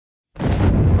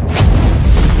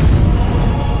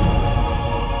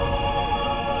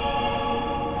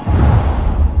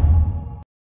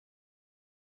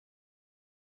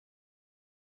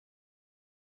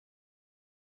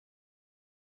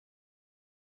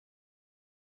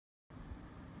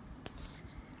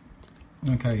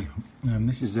Okay,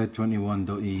 this is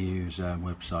Z21.eu's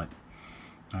website.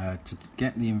 To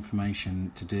get the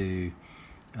information to do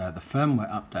the firmware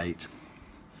update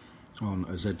on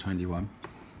a Z21,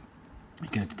 you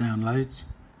go to downloads,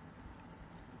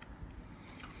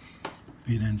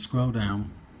 you then scroll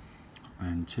down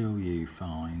until you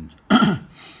find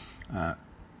the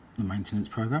maintenance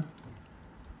program.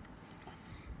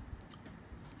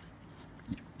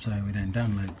 So we then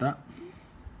download that.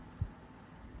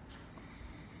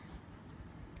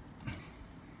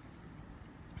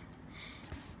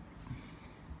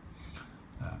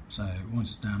 So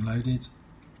once it's downloaded,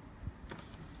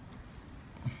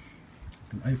 you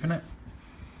can open it.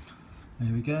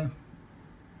 There we go.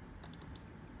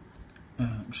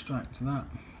 Extract that.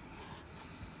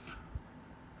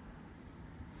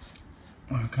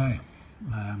 Okay.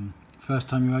 First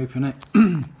time you open it,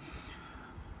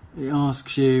 it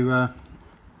asks you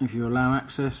if you allow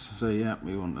access. So yeah,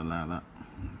 we want to allow that.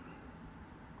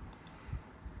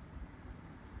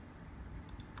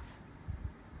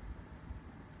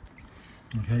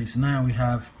 Okay, so now we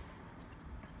have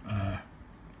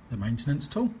the maintenance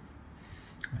tool.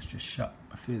 Let's just shut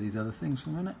a few of these other things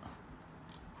for a minute.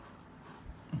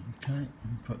 Okay,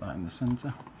 put that in the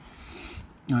center.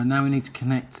 Now we need to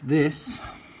connect this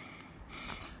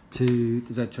to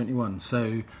the Z21.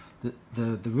 So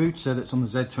the router that's on the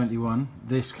Z21,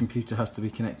 this computer has to be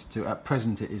connected to. At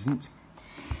present it isn't.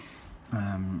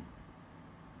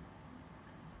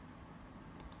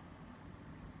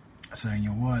 So in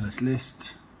your wireless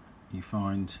list, you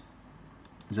find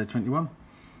Z21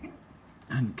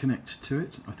 and connect to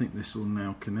it. I think this will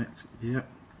now connect. Yep.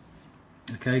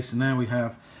 Okay, so now we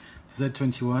have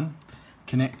Z21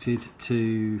 connected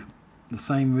to the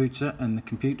same router and the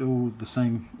computer, all the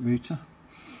same router.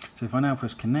 So if I now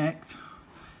press connect,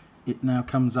 it now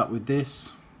comes up with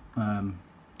this,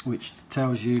 which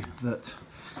tells you that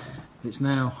it's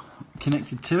now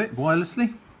connected to it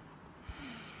wirelessly.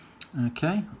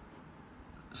 Okay.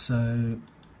 So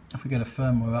if we get a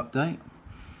firmware update,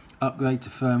 upgrade to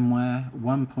firmware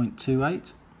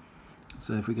 1.28.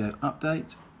 So if we go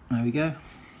update, there we go.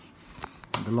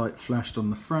 The light flashed on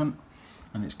the front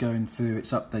and it's going through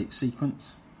its update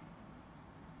sequence.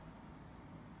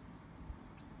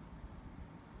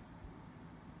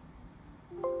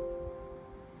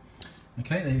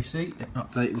 Okay, there you see, the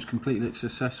update was completely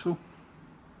successful.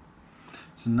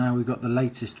 So now we've got the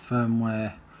latest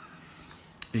firmware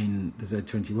in the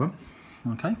Z21.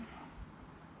 Okay,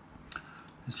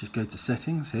 let's just go to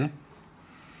settings here.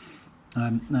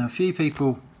 Now a few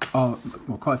people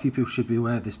quite a few people should be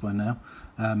aware of this by now.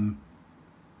 The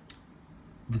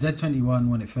Z21,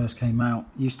 when it first came out,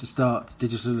 used to start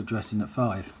digital addressing at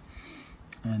 5,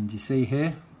 and you see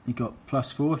here you got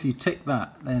 +4. If you tick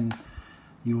that, then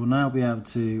you will now be able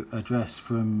to address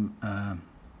from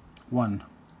 1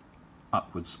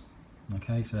 upwards.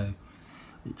 Okay, so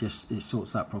it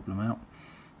sorts that problem out.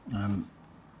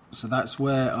 So that's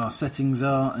where our settings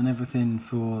are and everything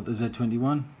for the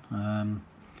Z21.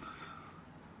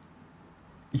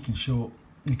 You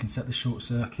can set the short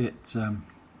circuit to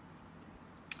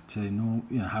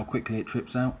how quickly it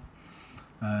trips out,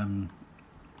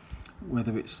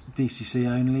 whether it's DCC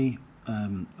only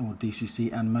or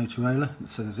DCC and Motorola.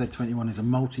 So the Z21 is a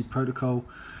multi-protocol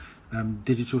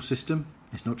digital system.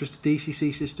 It's not just a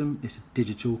DCC system, it's a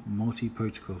digital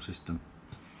multi-protocol system.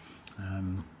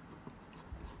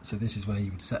 So this is where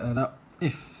you would set that up.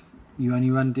 If you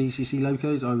only run DCC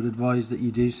locos, I would advise that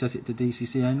you do set it to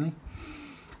DCC only.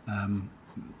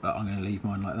 But I'm going to leave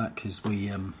mine like that because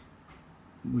we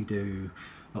do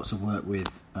lots of work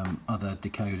with other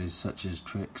decoders such as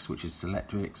Trix, which is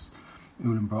Selectrix,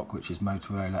 Uhlenbrock, which is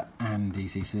Motorola, and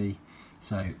DCC.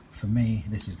 So for me,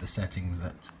 this is the settings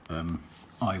that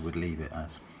I would leave it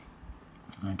as.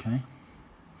 Okay,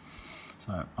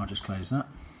 so I'll just close that.